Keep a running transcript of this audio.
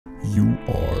You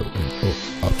are in an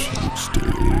absolute state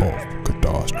of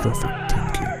catastrophic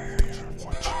thinking.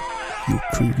 You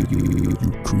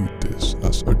treat this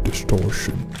as a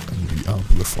distortion and we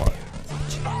amplify.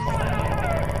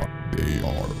 They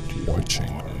are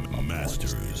watching.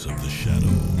 Masters of the shadows.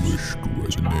 You wish to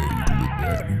resonate with the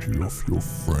energy of your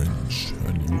friends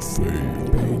and you fail.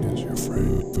 Pain is your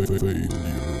friend.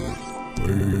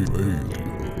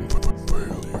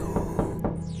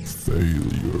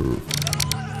 Failure.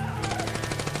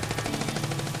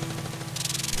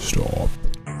 Stop.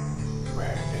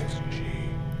 Where is G?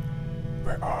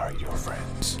 Where are your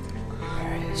friends?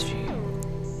 Where is she?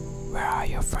 Where are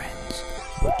your friends?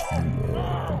 But you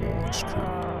are a monster.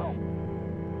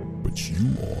 But you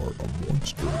are a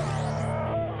monster.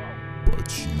 But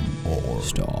you are.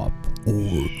 Stop.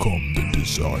 Overcome the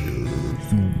desire.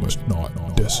 You must not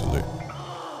desolate.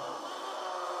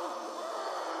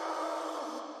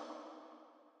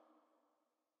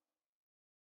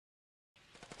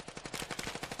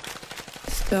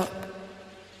 Stop.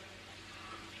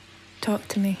 Talk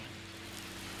to me.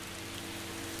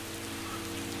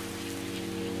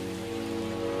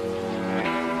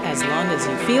 As long as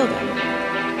you feel them,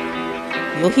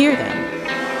 you'll hear them.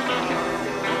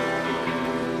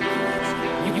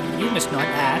 You must not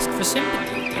ask for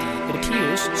sympathy. It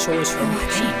appears soars from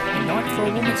pain and not for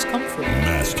a woman's comfort.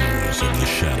 Masters of the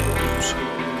shadows.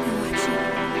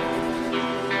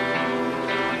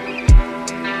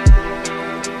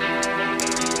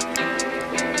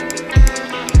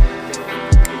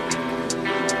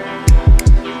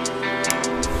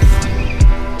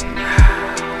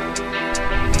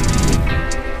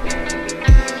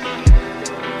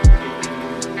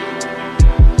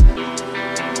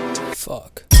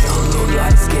 Fuck. Yellow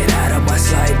lights, get out of my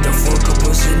sight. The fuck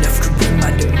was enough to bring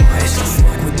my demise. So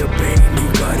fuck with the pain, you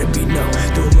gotta be numb.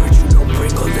 The word you don't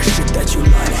bring all the shit that you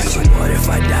like. So what if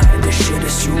I die? This shit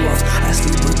is too rough. I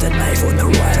sleep with a knife on the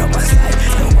right on my side.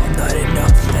 No, I'm not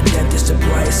enough, and death is the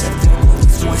price. And fuck all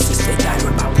these voices, they die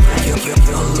with my pride.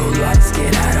 Yellow lights,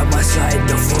 get out of my sight.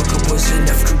 The fuck was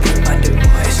enough to bring my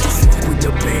demise. So fuck with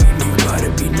the pain, you gotta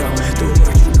be numb. The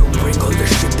word you don't bring all the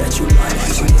shit that you like.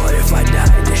 So what if I die?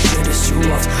 This shit is too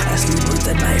rough. I sleep with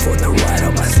a knife on the right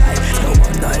on my side. No,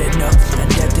 I'm not enough, and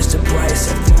death is the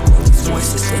price. And fuck all these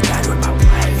voices, they died with my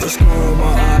pride. A scar on my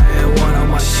eye and one on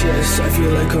my chest. I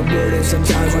feel like a burden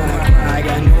sometimes when I cry. I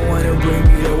got no one to bring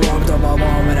me the warmth of my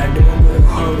mom, and I don't go to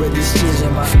her with these tears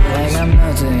in my eyes. Like I'm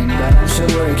nothing, but I'm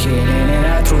still working. In and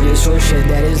out through this whole shit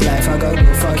that is life. I got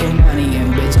no fucking money,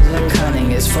 and bitches are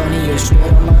cunning. It's funny, you're straight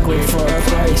on my grave for a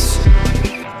price.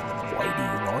 Why do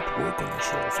you not work on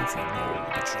yourself if you know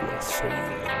that you are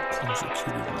failing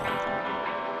consecutively?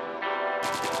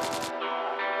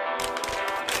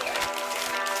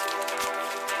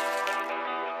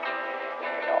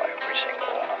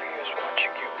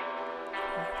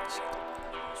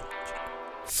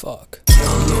 Fuck.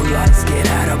 Yellow lights, get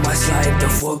out of my sight. The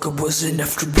fuck up was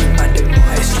enough to bring my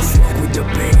demise. So fuck with the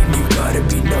pain, you gotta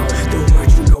be numb. The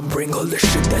word you don't bring all the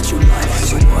shit that you like.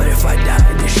 So what if I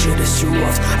die? This shit is too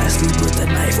rough. I sleep with a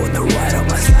knife on the right on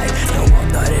my side. No,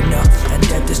 I'm not enough, and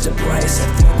death is the price.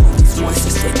 And fuck all these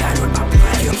voices, they died with my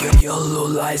pride. Yellow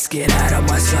lights, get out of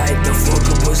my sight. The fuck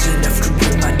up was enough to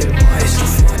bring my demise. So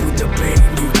fuck with the pain,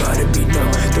 you gotta be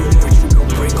numb. The word you don't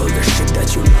bring all the shit that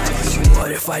you like. So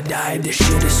what if I die? This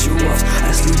shit is too rough.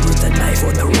 I sleep with a knife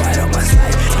on the right on my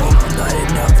side. No, I'm not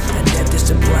enough, and death is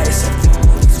the price. And fuck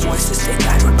all these voices, they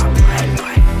died with my pride.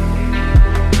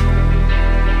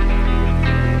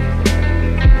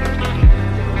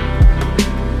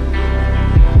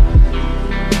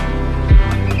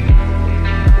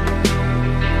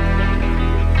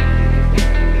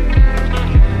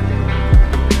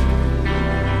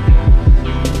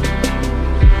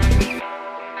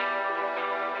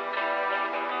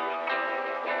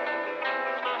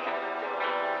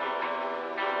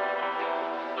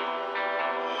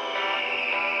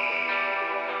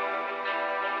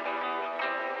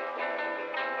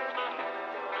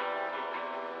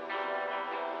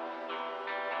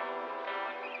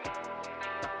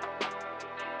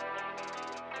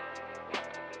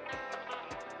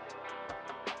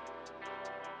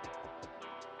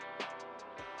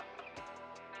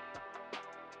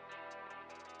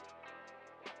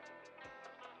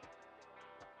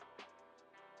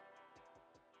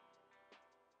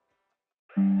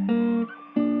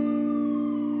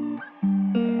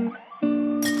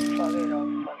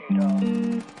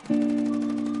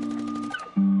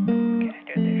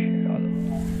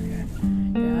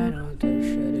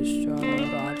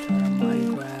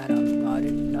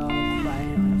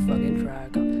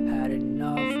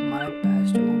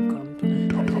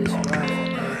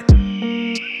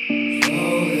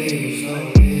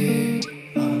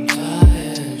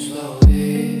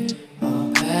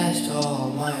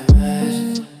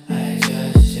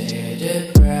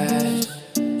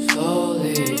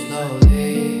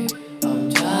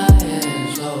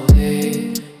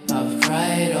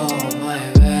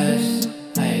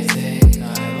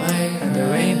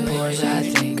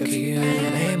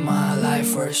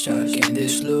 stuck in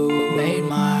this loop. Made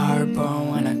my heart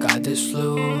burn when I got this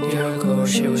flu. Your girl,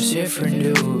 shit was different,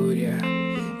 dude,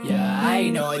 yeah, I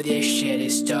know this shit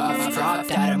is tough.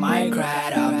 Dropped out of my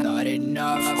grad, I'm not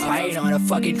enough. Quiet on a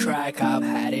fucking track, I've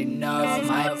had enough.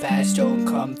 My past don't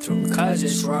come through cause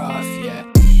it's rough, yeah.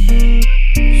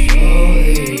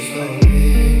 Slowly,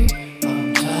 slowly,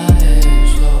 I'm dying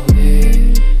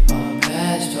slowly. I'm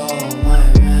past all my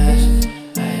mess,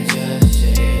 I just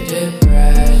stay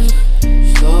depressed.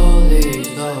 Slowly,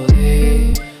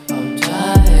 slowly, I'm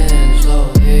dying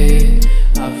slowly.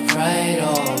 I've tried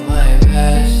all my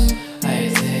best, I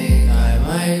think I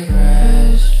might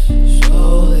rest.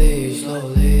 Slowly,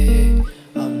 slowly,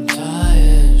 I'm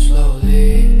dying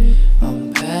slowly.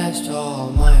 I'm past all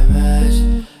my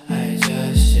mess, I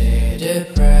just stay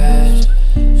depressed.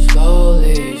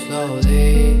 Slowly,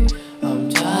 slowly, I'm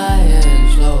dying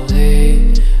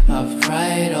slowly. I've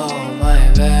tried all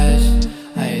my best,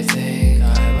 I think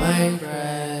I might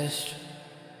rest.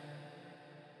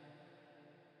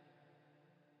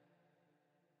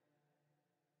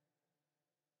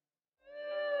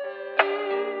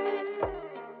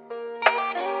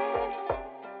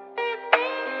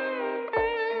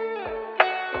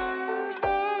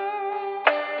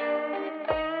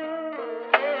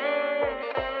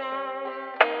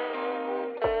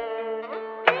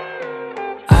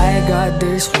 I got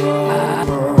this rope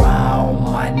around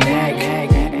my neck,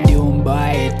 doomed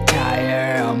by a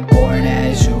tire, I'm born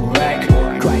as a wreck.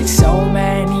 Tried so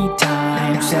many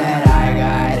times that I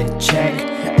gotta check.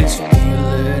 This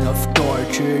feeling of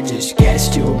torture just gets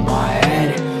to my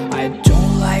head. I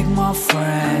don't like my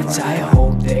friends, I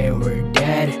hope they were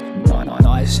dead.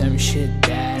 Not some shit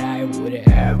that I would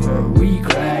ever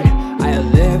regret. I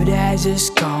lived as a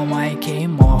scum, I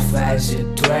came off as a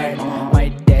threat. My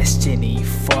destiny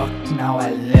fucked, now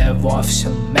I live off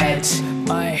some meds.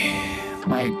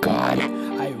 My God,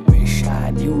 I wish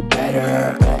I knew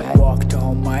better. I walked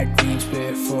all my dreams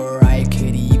before I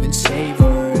could even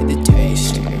savor the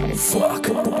taste. Fuck,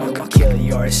 don't kill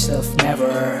yourself,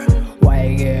 never.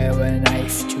 Why give a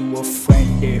knife to a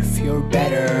friend if you're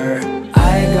better?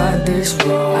 I got this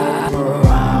rope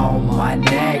around my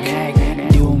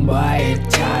neck, doomed by a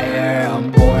tire,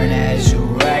 I'm born as a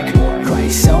wreck.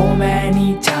 Tried so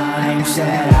many times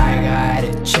that I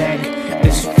gotta check.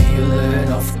 This feeling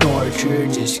of torture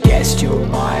just gets to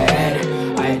my head.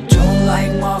 I don't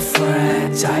like my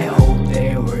friends, I hope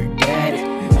they were dead.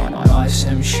 Not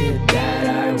some shit that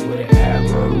I would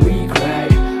ever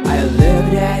regret. I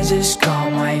lived as a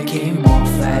scum, I came off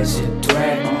as a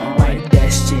threat. My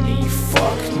destiny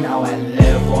fucked, now I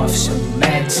live off some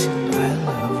meds. I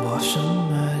live off some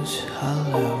meds, I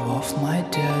live off my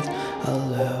death. I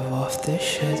live off the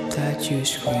shit that you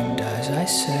screamed as I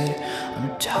said.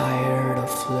 I'm tired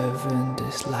of living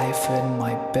this life in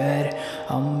my bed.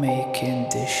 I'm making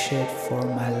this shit for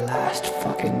my last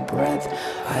fucking breath.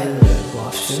 I live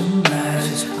off some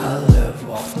meds, I live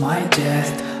off my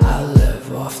death. I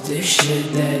live off the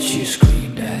shit that you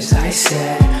screamed as I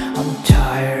said. I'm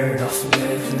tired of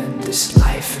living this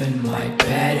life in my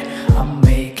bed. I'm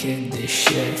making this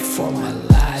shit for my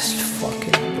last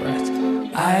fucking breath.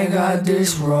 I got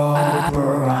this rope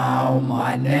around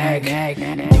my neck,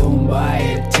 doomed by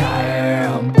a tire,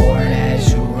 I'm born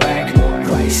as a wreck.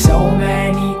 Tried so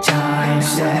many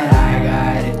times that I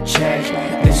gotta check.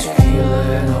 This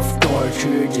feeling of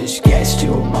torture just gets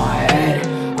to my head.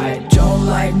 I don't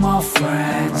like my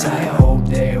friends, I hope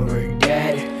they were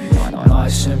dead.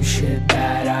 Not some shit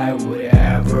that I would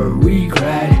ever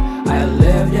regret. I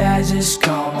lived as a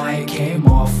scum, I came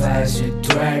off as a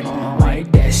threat. My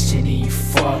destiny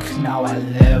fucked, now I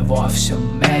live off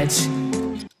some meds.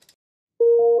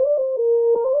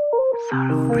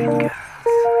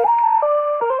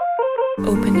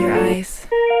 Open your eyes.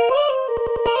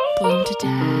 Bloom to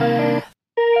death.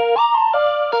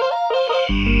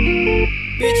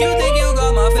 Bitch, you think you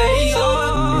got my face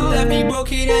on? Left me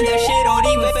broken and that shit don't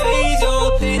even phase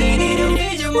on. It ain't in a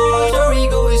vision, my story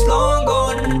go is long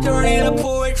gone. Turning a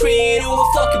poetry into a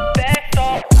fucking back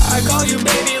song. I call you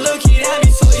baby, looking at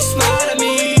me, so you smile at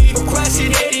me.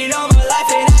 Procrastinating on my life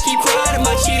and I keep crying on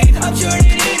my cheek. I'm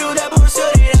turning into that person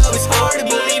and now it's hard to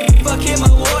believe. Fucking my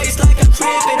voice like I'm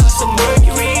tripping on some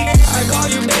mercury. I call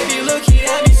you baby, looking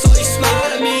at me, so you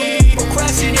smile at me.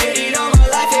 Procrastinating on my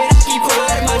life and I keep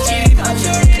crying on my cheek. I'm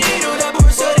turning into that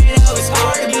person and now it's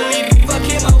hard to believe.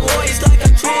 Fucking my voice like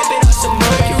I'm tripping on some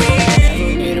mercury.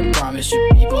 Never made a promise to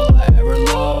people I ever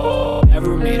loved.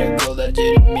 Never made a goal that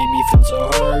didn't make me feel so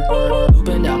hurt.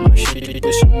 Looping down my shit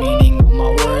with some meaning on my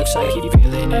works. I keep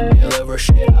feeling it, deliver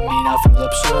shit, I mean I feel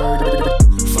absurd.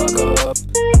 Fuck up,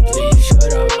 please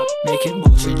shut up. Making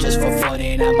bullshit just for fun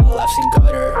and now my life's in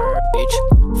gutter. Bitch,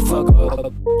 fuck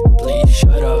up, please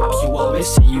shut up. You always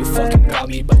say you fucking got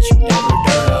me, but you never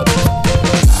turn up.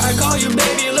 I call you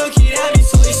baby, looking at me,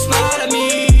 so you smile at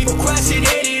me.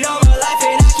 Procrastinated all my life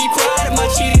and I keep crying my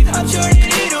cheating. I'm turning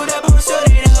into that person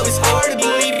and now it's hard to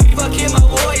believe. Fucking my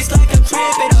voice like I'm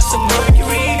tripping on some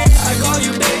mercury. I call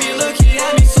you baby, looking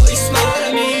at me, so you smile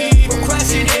at me.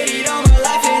 Procrastinated all my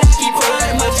life and I keep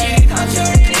crying my cheating. I'm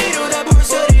turning into that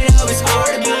person and now it's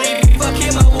hard to believe.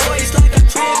 Fucking my voice like I'm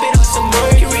tripping on some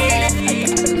mercury.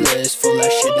 List full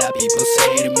of shit that people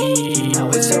say to me. Now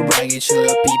it's a ragged show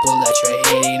of people that you're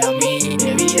hating on me.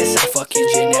 Maybe it's so fucking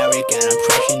generic and I'm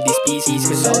crushing these pieces.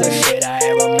 Cause all the shit I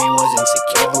ever made was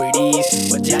insecurities.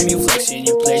 But damn you flex in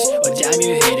your place, or damn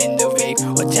you hate in the vape,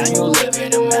 or damn you live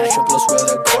in a mansion plus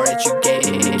with a guard that you gave.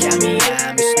 Damn me,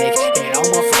 I'm a snake, and all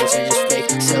my friends are just fake.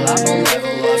 Still I'm a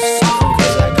level of sucker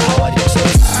cause I got what it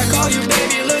takes. I call you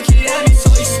baby, looking at me, so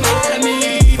you smile at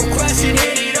me.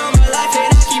 Procrastinated all my life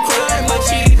and I keep crying my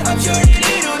cheating. I'm turning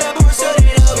into that person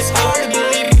and now it's hard to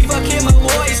believe. Fucking my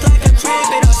voice like I'm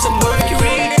tripping on some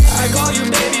mercury. I call you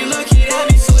baby, looking at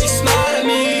me, so you smile at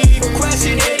me.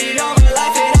 Procrastinated all my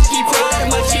life and I keep crying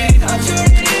my cheating. I'm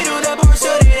turning into that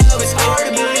person and now it's hard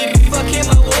to believe. Fucking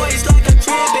my voice like I'm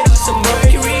tripping on some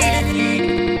mercury.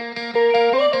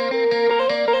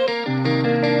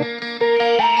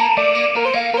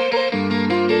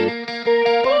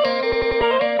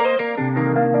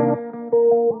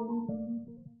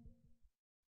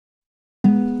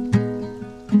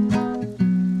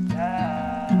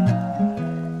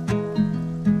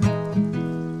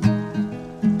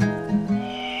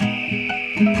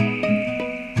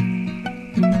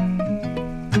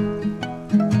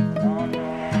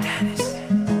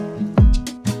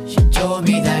 She told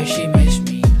me that she missed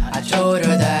me. I told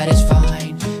her that it's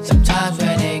fine. Sometimes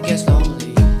when it gets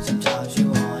lonely, sometimes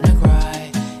you wanna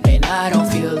cry. And I don't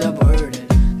feel the burden,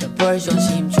 the birds don't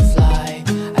seem to fly.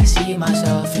 I see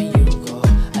myself in you, go.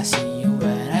 I see you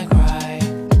when I cry.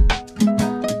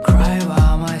 Cry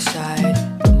by my side.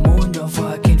 The moon don't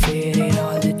fucking fit in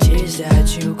all the tears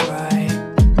that you cry.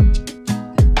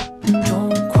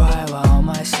 Don't cry by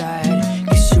my side,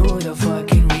 cause you're the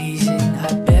fucking reason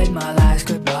I bid my last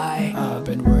goodbye. I've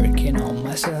been working on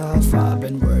myself, I've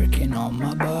been working on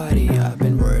my body, I've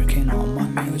been working on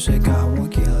my music. I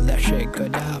won't kill that shit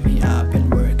without me. I've been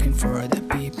working for the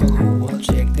people who will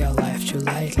take their life too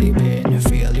lightly. Been a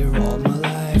failure all my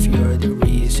life, you're the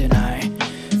reason I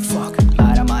fuck.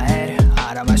 Out of my head,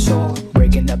 out of my soul,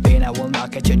 breaking the pain, I will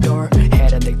knock at your door.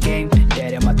 Head of the game,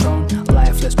 dead in my throne,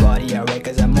 lifeless body, I wreck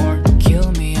as I mourn.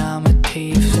 Kill me, I'm a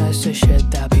thief, that's the shit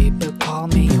that people call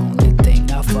me. Only thing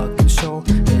I fucking stole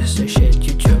is the shit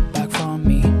you took back from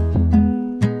me.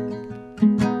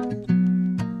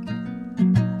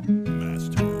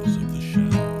 Masters of the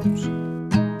shadows.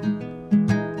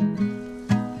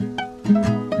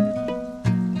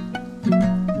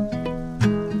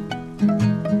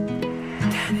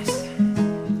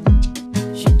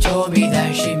 She told me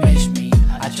that she missed me.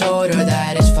 I told her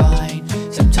that it's fine.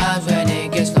 Sometimes when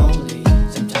it gets lonely,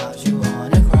 sometimes you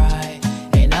wanna cry.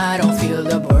 And I don't feel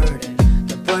the burden,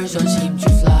 the birds don't seem to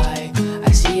fly.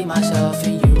 I see myself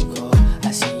in you, go.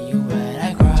 I see you when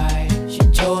I cry. She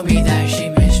told me that she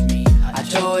missed me. I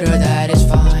told her that it's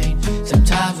fine.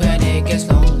 Sometimes when it gets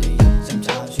lonely,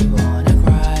 sometimes you wanna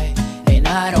cry. And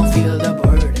I don't feel the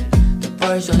burden, the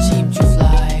birds don't seem to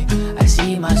fly. I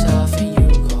see myself in you,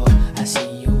 go. I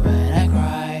see you when I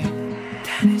cry.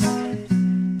 Dennis.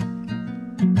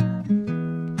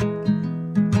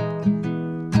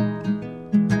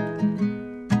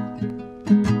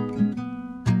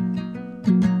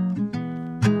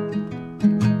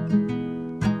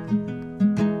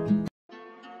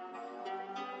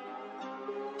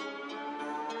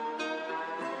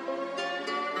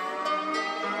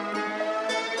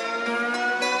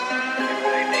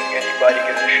 Anybody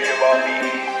gives a shit about me?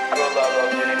 Girl, I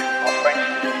love it. My friends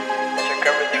took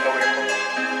everything away from me.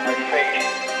 My faith,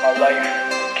 my life,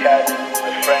 cat, my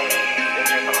friends. They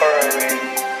took her away.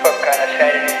 What kind of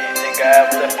sanity you think I have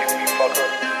left in me, fucker?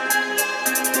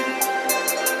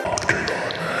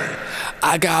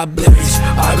 I got blades,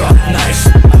 I got knives,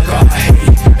 I got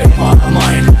hate in my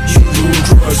mind. You do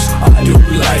drugs, I do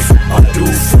life, I do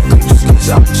fucking just cause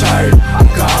I'm tired. I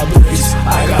got blades,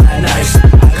 I got knives,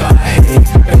 I got hate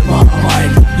in my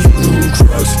mind. You do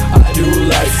drugs, I do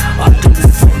life, I do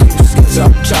fucking just cause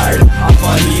I'm tired. I'm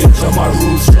on the edge of my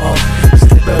roof strong,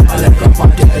 slipping my leg off my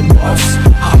dead boss.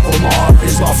 Half of my heart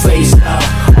is my face now,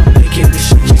 I'm making this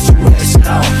shit just to rest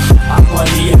now. I'm on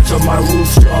the edge of my roof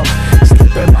strong,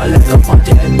 slipping my leg off my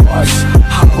dead boss.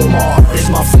 Half but my heart is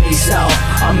my face now.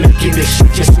 I'm making this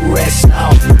shit just to rest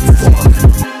now.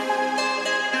 Fuck.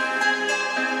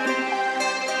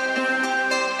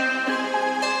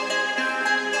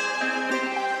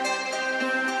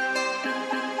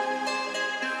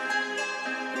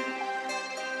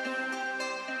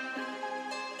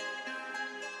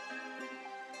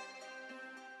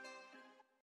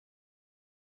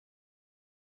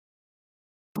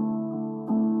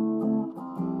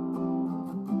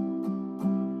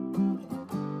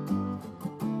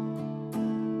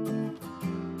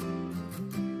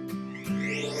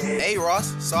 Hey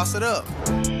Ross, sauce it up.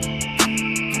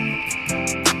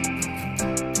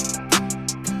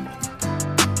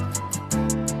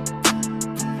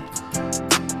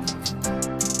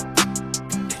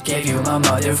 Gave you my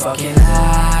motherfucking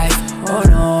life, oh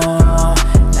no.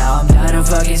 Now I'm not a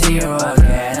fucking zero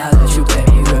again. I let you play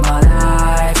me with my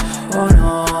life, oh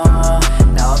no.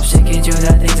 Now I'm sticking to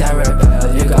the things I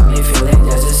rebel. You got me feeling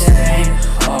just the same,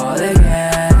 all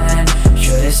again.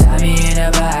 Should've stabbed me in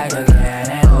the back again.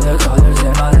 And all the colors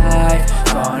in my life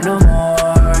gone no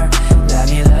more. Let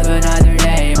me live another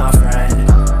day, my friend.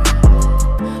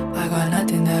 I got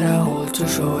nothing that I hold to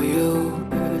show you.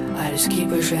 I just keep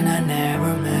wishing I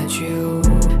never met you.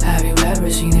 Have you ever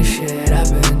seen the shit I've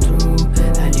been through?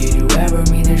 And did you ever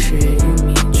mean the shit you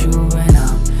mean too? And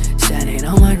I'm standing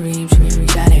on my dreams,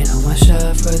 standing on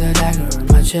myself with a dagger in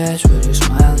my chest. With a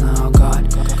smile now, God,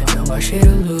 don't got shit to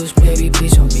lose, baby,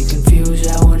 please don't be confused.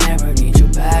 I will never need you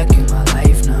back in my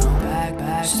life now.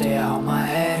 Back, stay out my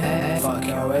head, fuck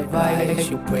your advice.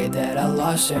 You pray that I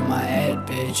lost in my head,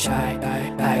 bitch. I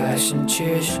got some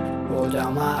tears roll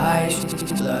down my eyes,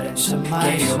 blood and some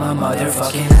ice. Gave you my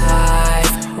motherfucking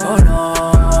life, oh no.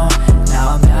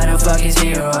 Now I'm not a fucking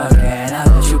zero again. I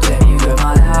let you play me with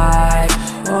my life,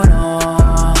 oh no.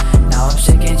 Now I'm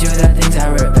sticking to the things I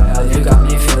rebel. You got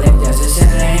me feeling just the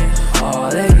same,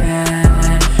 all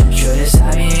again. Should've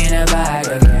stabbed me in the back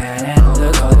again. And all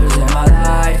the colors in my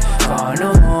life gone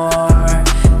no more.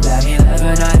 Let me live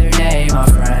another day, my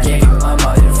friend. Gave you my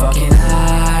motherfucking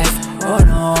life, oh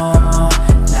no.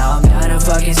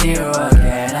 Fucking zero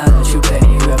again. I let you play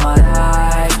me with my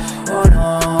life, oh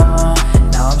no.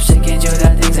 Now I'm sticking to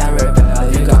the things I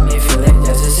rebel. You got me feeling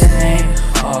just the same,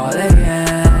 all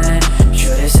again.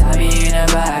 Should've stabbed me in the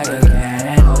back again.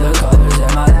 And all the colors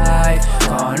in my life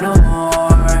gone no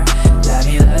more. Let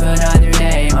me live another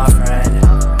day, my friend.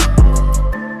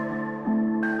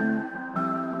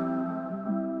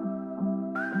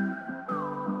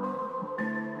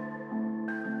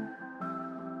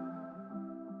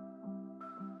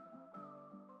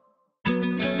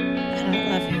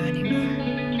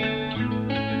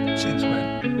 Since when?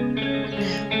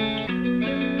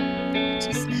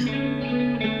 Just now.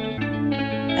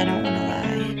 I don't want to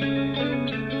lie.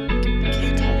 I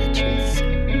can't tell the truth, so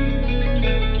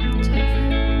it's over.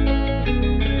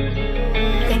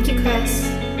 Thank you, Chris.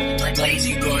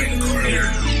 Lazy going clear.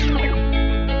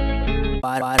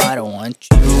 I don't want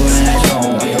you and I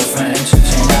don't want your friends.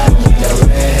 And I don't need the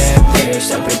red bitch,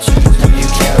 that bitch you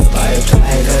care about your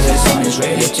play. Cause it's on his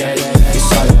rated jet. You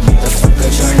saw the motherfucker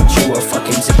turn into a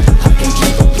fucking tip. I can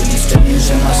keep up with these things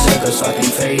in my circles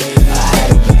fucking fade. I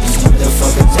had these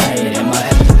motherfuckers dying in my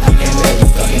head. I can't barely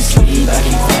fucking sleep, I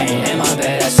keep crying in my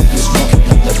bed. I see you smoking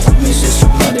up the promises you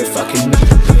motherfucking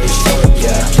bitch.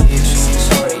 Yeah,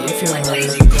 sorry if you're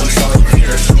lazy. I'm sorry for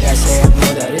your shit. I say I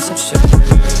know that it's absurd.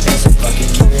 It's a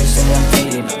fucking years that I'm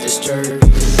feeding up this dirt.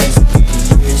 It's a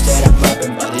fucking years that I'm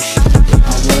rapping by this shit in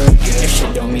my word. This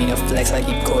shit don't mean a flex, I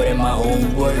keep quoting my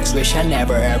own words. Wish I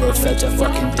never ever felt a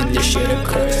fucking thing this shit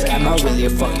occurs. Am I really a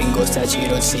fucking ghost that you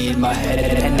don't see in my head?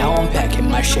 And now I'm packing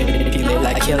my shit, feeling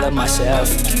like killing myself.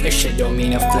 This shit don't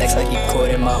mean a flex, I keep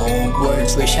quoting my own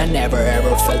words. Wish I never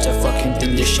ever felt a fucking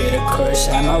thing this shit occurs.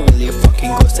 Am I really a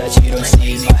fucking ghost that you don't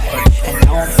see in my head? And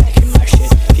now I'm packing my shit,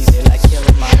 feeling like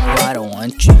killing my own. I don't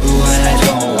want you and I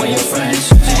don't want your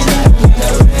friends. And I don't want the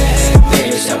red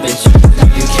bitch, that bitch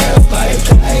you care about your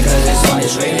guy. Cause it's on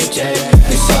his rated jet.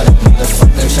 You saw the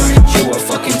motherfucker turn into a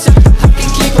fucking tip. I can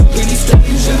keep up with these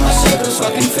things in my circles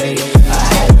fucking fade. I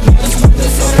had this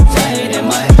motherfucker dying in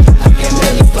my head. I can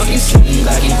barely fucking sleep,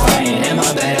 I keep crying in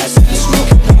my bed. I see you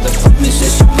smoking up the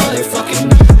promises you motherfucking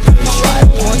bitch. I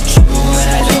want you and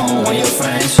I don't want your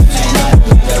friends. And I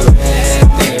want the red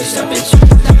bitch, that bitch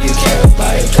you care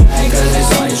about your guy. Cause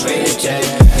it's on his rated jet.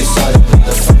 You saw the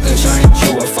motherfucker turn into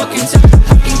a fucking tip.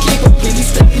 I can keep up with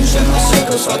these things in my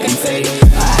circles fucking fade.